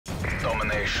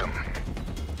Domination.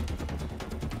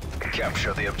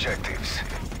 Capture the objectives.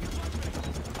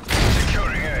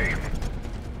 Securing A.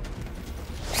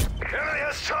 Enemy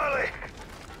has Charlie!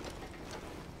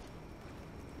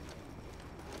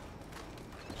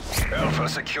 Alpha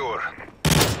secure.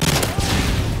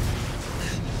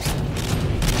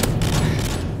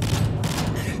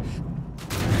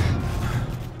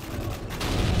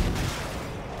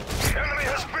 Enemy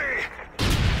has B!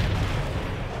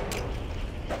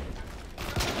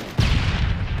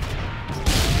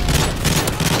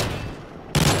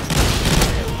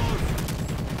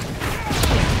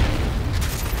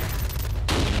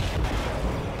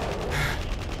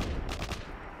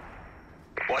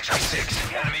 Watch our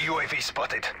 6. Enemy UAV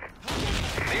spotted.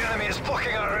 The enemy is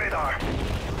blocking our radar.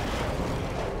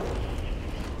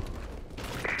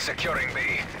 Securing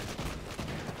B.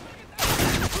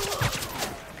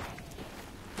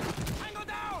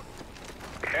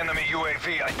 Enemy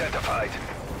UAV identified.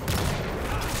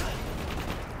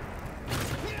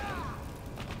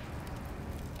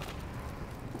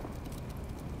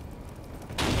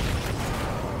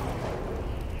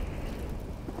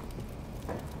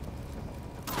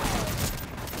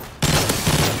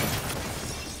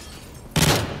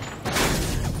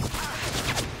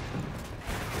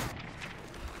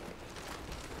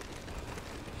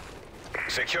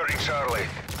 Securing Charlie.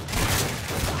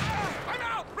 I'm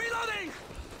out! Reloading!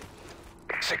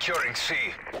 Securing C.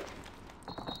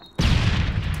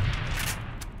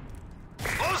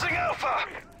 Losing Alpha!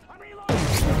 I'm reloading!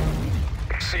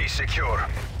 C secure.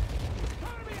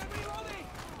 Enemy, I'm reloading!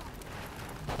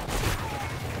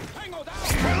 Tango down!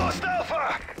 We lost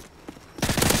Alpha!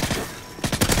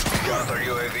 Counter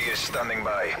UAV is standing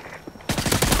by.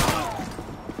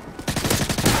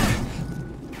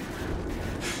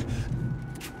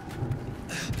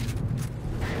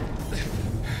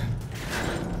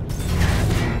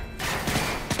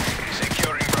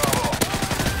 Securing Bravo.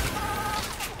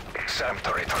 SAM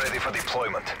turret ready for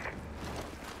deployment.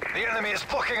 The enemy is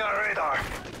blocking our radar.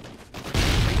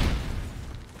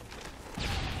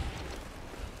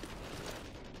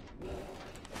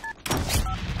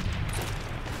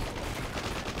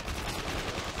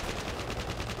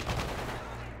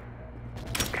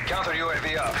 Counter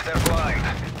UAV up, they're blind.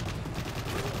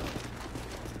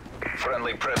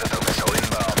 Friendly Predator missile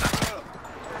inbound.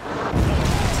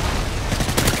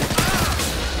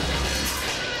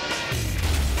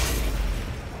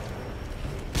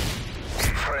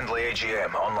 Friendly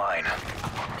AGM online.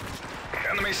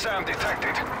 Enemy SAM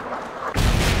detected.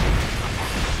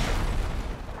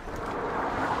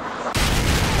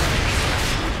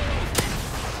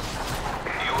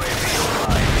 UAV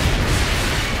online.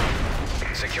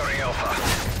 Securing Alpha.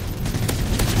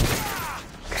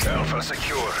 Alpha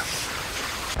secure.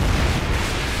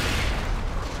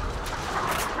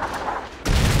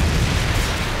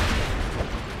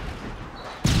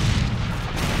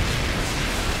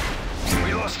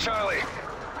 We lost Charlie.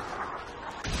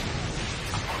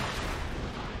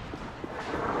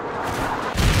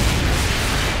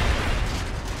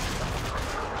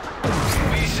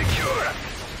 We secure.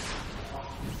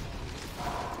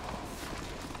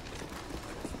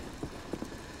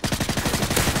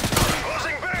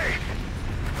 Losing B.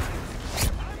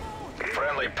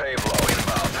 Friendly payload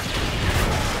inbound.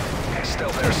 Still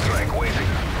airstrike waiting.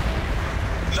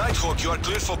 Nighthawk, you are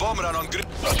cleared for bomb run on grid.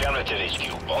 Affirmative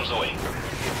HQ. Bombs away.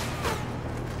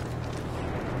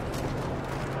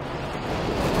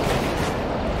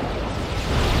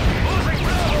 Losing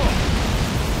Bravo.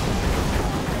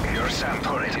 Your SAM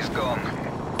turret is gone.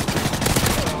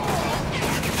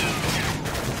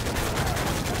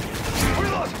 We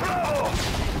lost Bravo.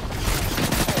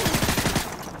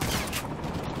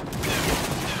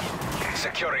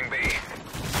 Securing B.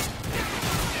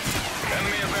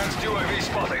 Enemy advanced UAV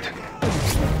spotted.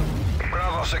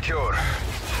 Bravo secure.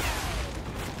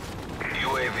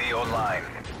 UAV online.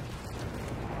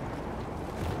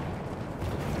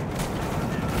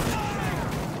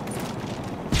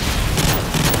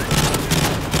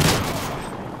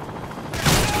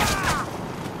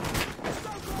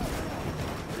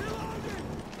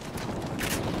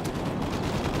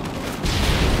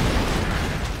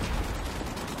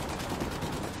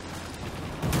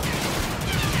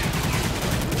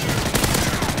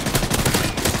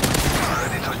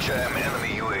 Ready to jam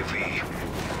enemy UAV.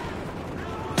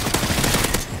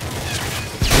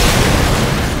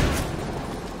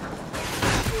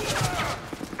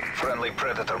 Friendly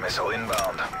Predator missile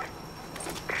inbound.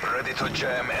 Ready to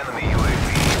jam enemy UAV.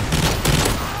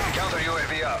 Counter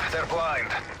UAV up, they're blind.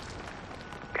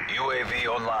 UAV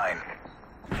online.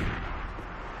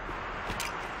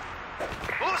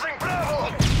 Losing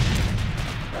Bravo!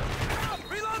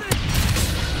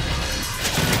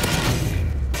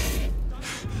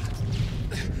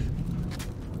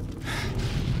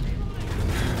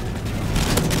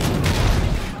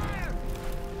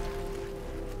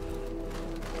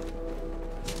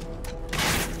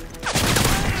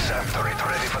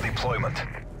 deployment.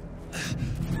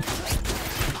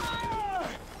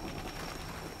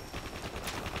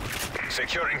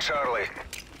 Securing Charlie.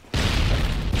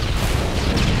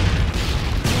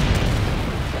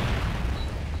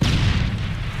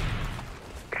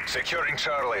 Securing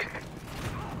Charlie.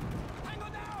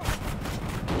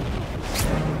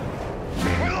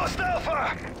 We lost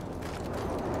Alpha!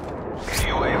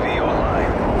 UAV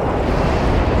online.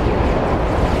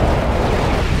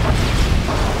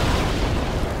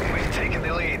 We've taken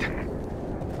the lead.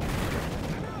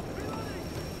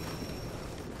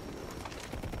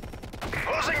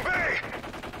 Closing B!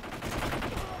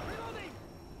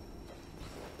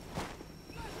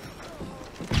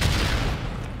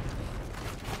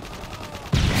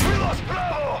 We lost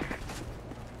Bravo!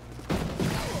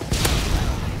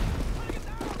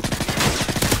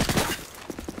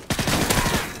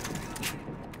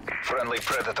 Friendly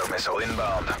Predator missile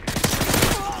inbound.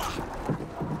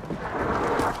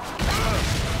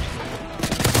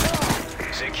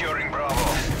 Securing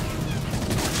Bravo.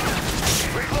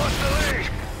 We've lost the lead!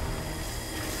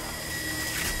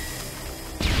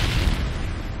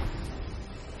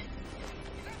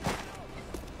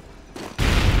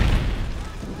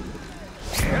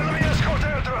 Enemy escort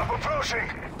airdrop approaching!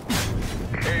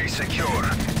 A secure.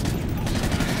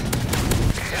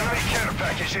 Enemy care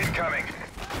package incoming.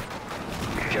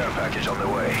 Care package on the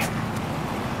way.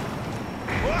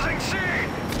 Losing C!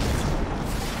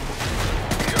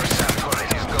 Your SAM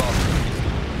turret is gone.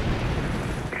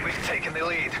 We've taken the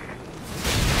lead.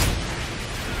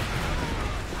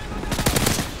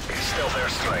 Stealth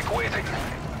airstrike waiting.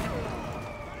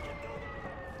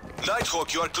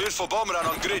 Nighthawk, you are cleared for bomb run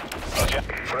on grid. Roger.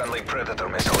 Friendly Predator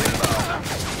missile inbound.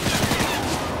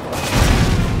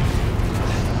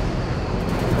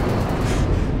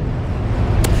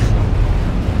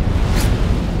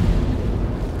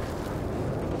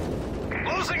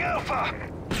 Losing Alpha!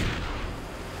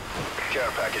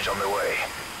 Care package on the way.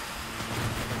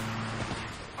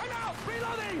 I'm out!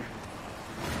 Reloading!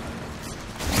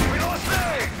 We lost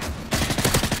A!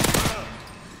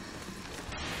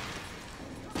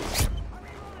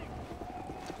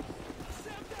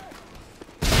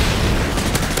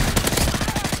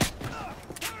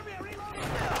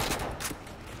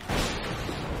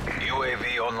 UAV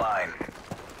online.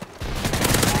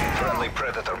 Friendly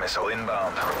Predator missile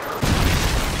inbound.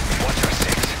 Watcher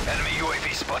 6. Enemy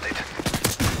UAV spotted.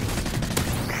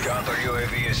 Counter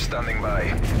UAV is standing by.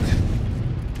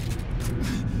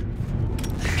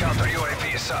 Counter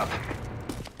UAV is up.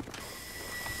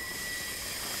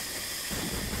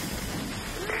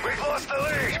 We've lost the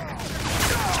lead!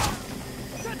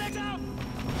 Contact out!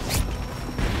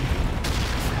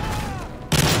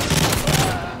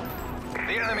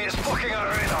 The enemy is blocking our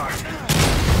radar.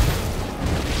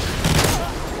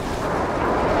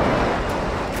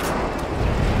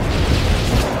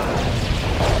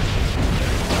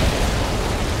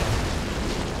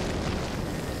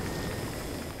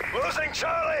 Losing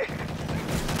Charlie!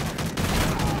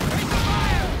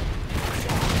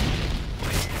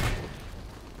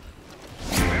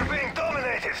 We're being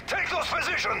dominated! Take those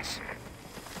positions!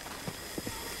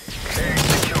 A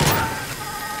secure.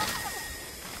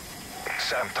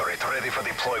 SAM turret ready for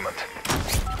deployment.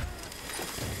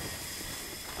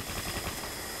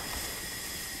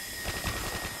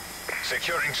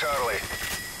 Securing Charlie.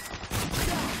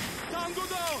 Tango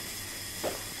down!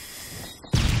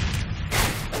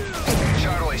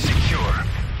 Charlie secure.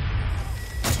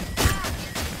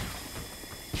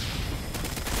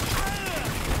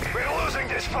 We're losing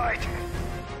this fight!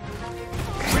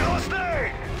 We lost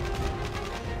A!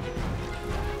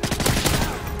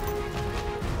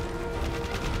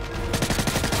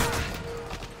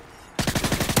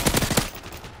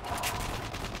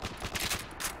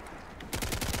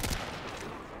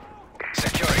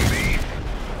 Securing B.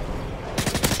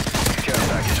 Care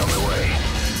package on the way.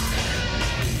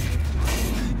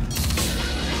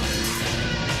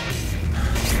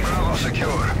 Bravo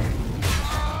secure.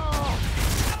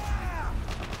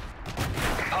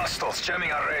 Hostiles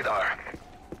jamming our radar.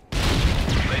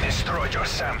 They destroyed your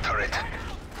SAM turret.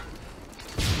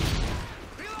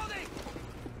 Reloading!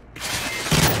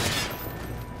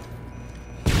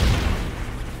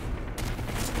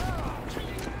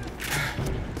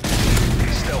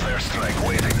 Stealth airstrike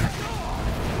waiting.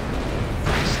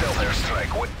 Stealth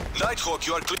airstrike waiting. Nighthawk,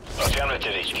 you are cleared.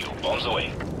 Affirmative HQ. Bombs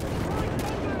away.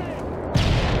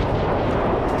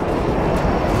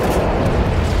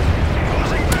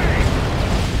 Losing B!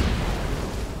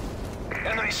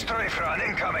 Enemy strafe run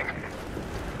incoming.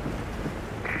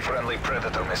 Friendly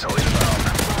Predator missile inbound.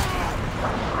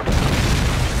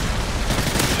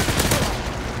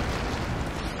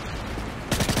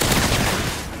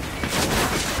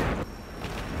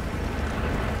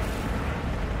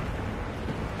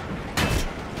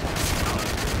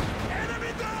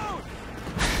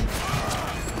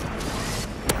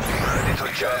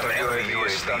 Jam UAV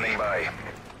is standing by.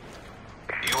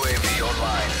 UAV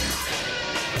online.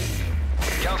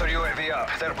 Counter UAV up.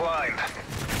 They're blind.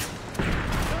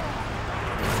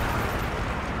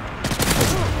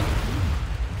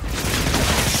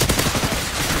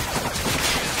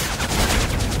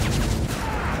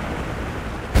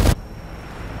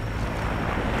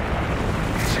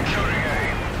 Securing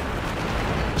A.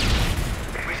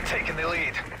 We've taken the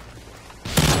lead.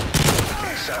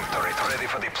 SAM turret ready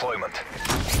for deployment.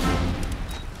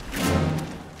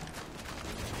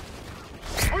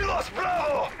 We lost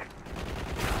Bravo!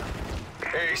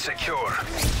 A secure.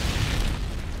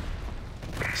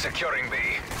 Securing B.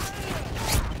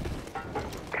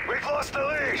 We've lost the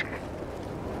lead!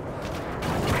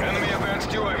 Enemy advanced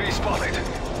UAV spotted.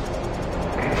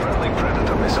 Friendly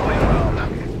Predator missile inbound.